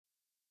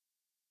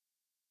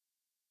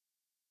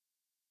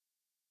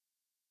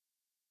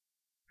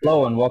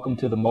Hello and welcome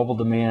to the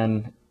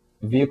MobileDemand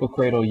Vehicle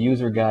Cradle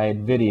User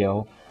Guide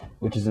video,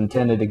 which is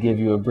intended to give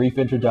you a brief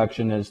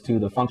introduction as to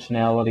the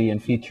functionality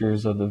and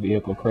features of the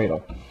Vehicle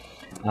Cradle.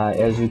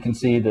 As you can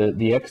see, the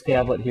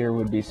xTablet here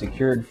would be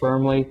secured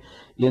firmly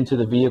into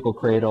the Vehicle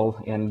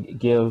Cradle and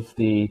give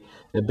the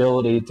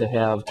ability to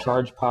have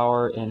charge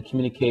power and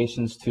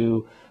communications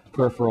to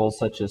peripherals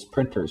such as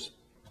printers.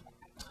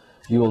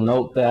 You will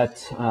note that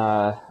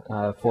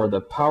for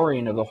the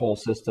powering of the whole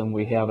system,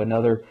 we have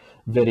another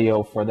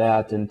video for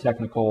that and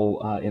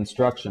technical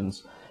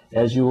instructions.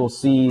 As you will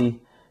see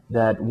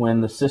that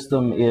when the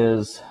system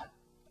is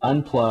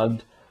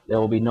unplugged, there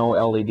will be no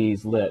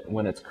LEDs lit.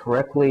 When it's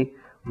correctly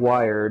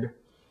wired,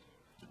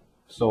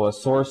 so a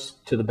source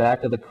to the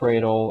back of the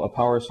cradle, a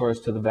power source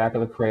to the back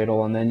of the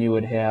cradle, and then you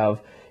would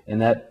have, and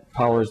that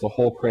powers the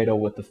whole cradle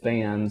with the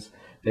fans,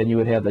 then you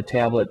would have the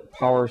tablet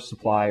power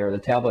supply or the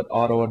tablet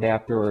auto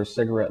adapter or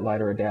cigarette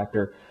lighter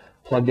adapter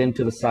plugged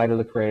into the side of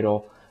the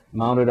cradle,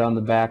 mounted on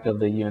the back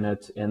of the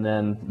unit, and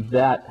then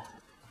that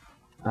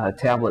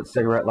tablet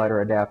cigarette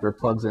lighter adapter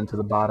plugs into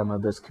the bottom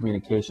of this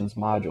communications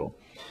module.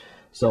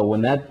 So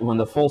when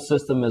the full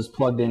system is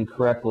plugged in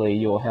correctly,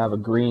 you'll have a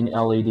green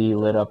LED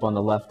lit up on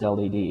the left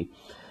LED.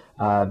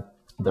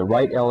 The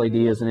right LED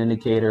is an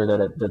indicator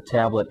that the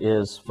tablet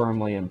is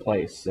firmly in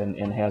place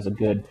and has a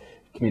good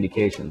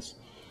communications.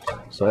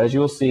 So as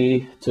you will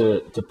see,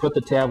 to put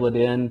the tablet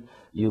in,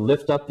 you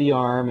lift up the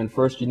arm, and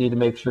first you need to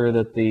make sure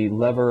that the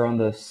lever on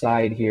the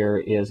side here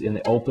is in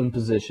the open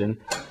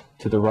position.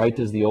 To the right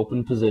is the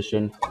open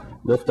position.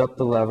 Lift up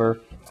the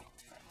lever.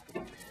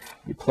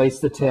 You place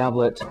the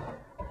tablet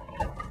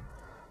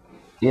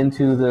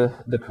into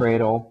the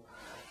cradle,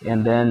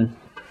 and then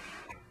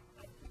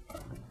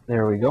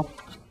there we go.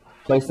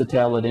 Place the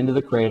tablet into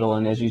the cradle,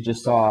 and as you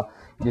just saw,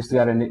 you just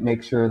got to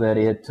make sure that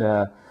it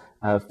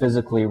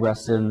physically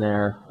rests in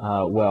there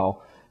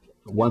well.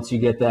 Once you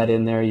get that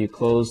in there, you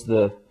close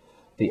the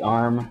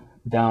arm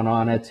down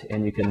on it,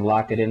 and you can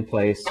lock it in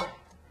place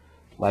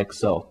like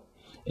so.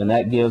 And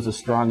that gives a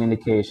strong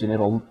indication.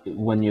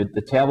 When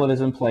the tablet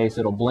is in place,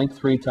 it'll blink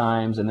 3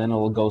 times, and then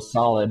it'll go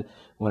solid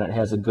when it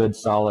has a good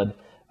solid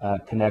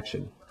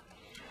connection.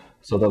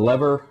 So the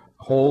lever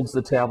holds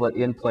the tablet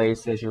in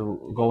place as you're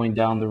going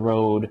down the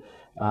road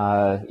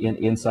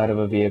inside of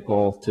a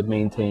vehicle to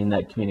maintain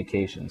that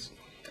communications.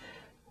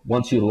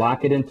 Once you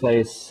lock it in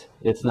place,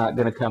 it's not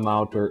going to come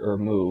out or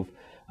move.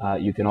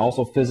 You can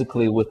also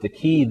physically, with the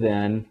key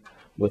then,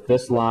 with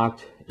this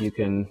locked, you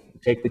can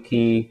take the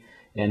key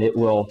and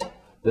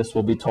this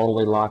will be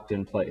totally locked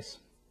in place.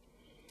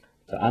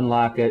 To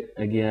unlock it,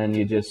 again,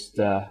 you just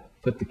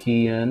put the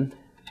key in,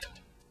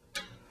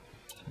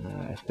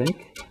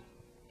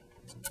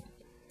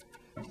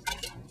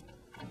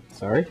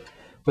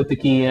 put the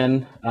key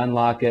in,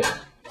 unlock it,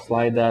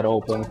 slide that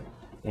open,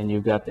 and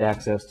you've got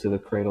access to the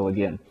cradle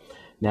again.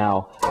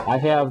 Now, I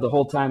have, the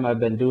whole time I've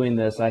been doing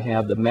this, I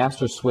have the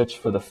master switch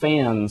for the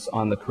fans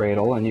on the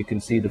cradle, and you can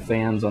see the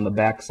fans on the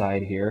back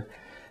side here.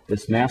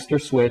 This master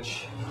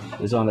switch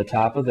is on the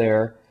top of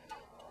there.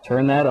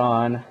 Turn that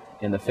on,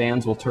 and the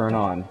fans will turn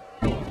on.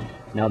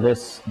 Now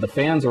the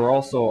fans are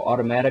also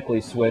automatically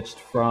switched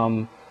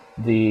from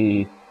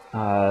the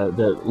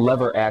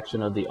lever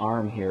action of the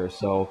arm here.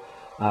 So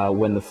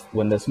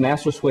when this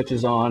master switch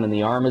is on and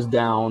the arm is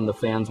down, the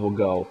fans will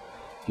go.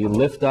 If you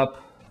lift up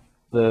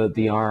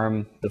the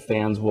arm, the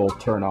fans will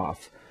turn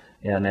off,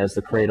 and as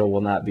the cradle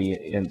will not be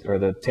in, or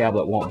the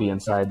tablet won't be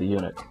inside the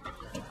unit.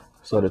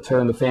 So to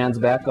turn the fans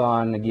back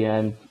on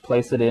again,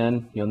 place it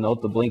in, you'll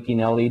note the blinking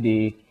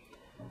LED,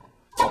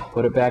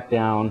 put it back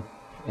down,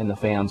 and the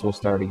fans will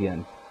start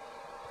again.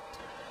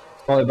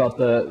 Probably about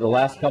the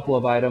last couple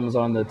of items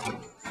on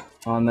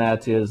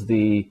that is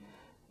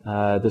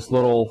this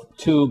little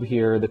tube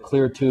here. The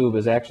clear tube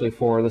is actually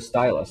for the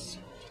stylus.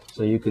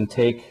 So you can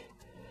take,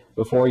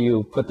 before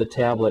you put the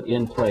tablet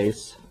in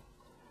place,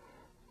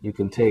 you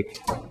can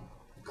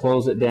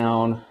close it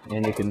down,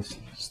 and you can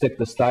stick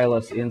the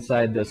stylus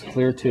inside this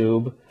clear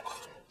tube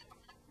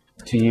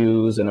to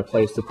use, and a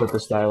place to put the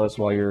stylus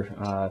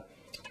while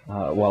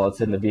it's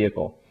in the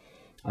vehicle.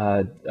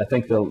 I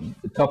think the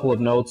couple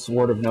of notes,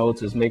 word of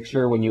notes, is make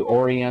sure when you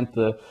orient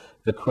the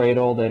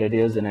cradle that it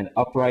is in an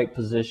upright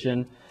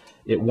position.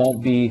 It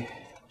won't be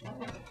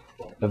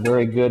a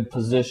very good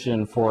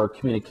position for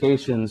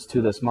communications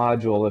to this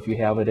module if you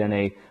have it in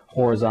a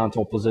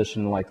horizontal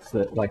position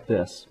like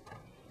this.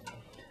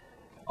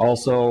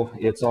 Also,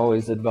 it's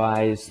always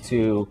advised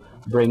to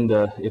bring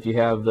if you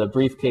have the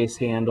briefcase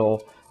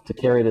handle to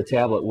carry the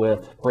tablet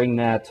with, bring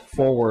that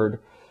forward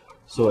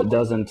so it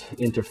doesn't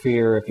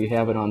interfere. If you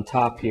have it on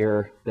top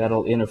here,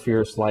 that'll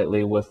interfere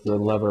slightly with the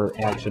lever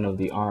action of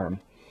the arm.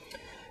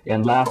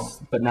 And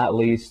last but not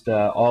least,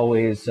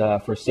 always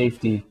for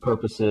safety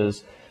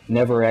purposes,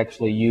 never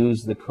actually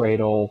use the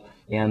cradle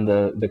and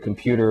the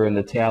computer and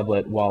the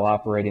tablet while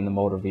operating the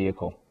motor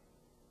vehicle.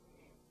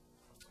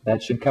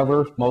 That should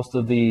cover most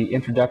of the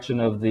introduction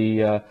of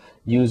the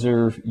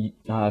user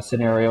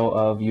scenario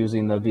of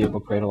using the vehicle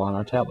cradle on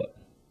our tablet.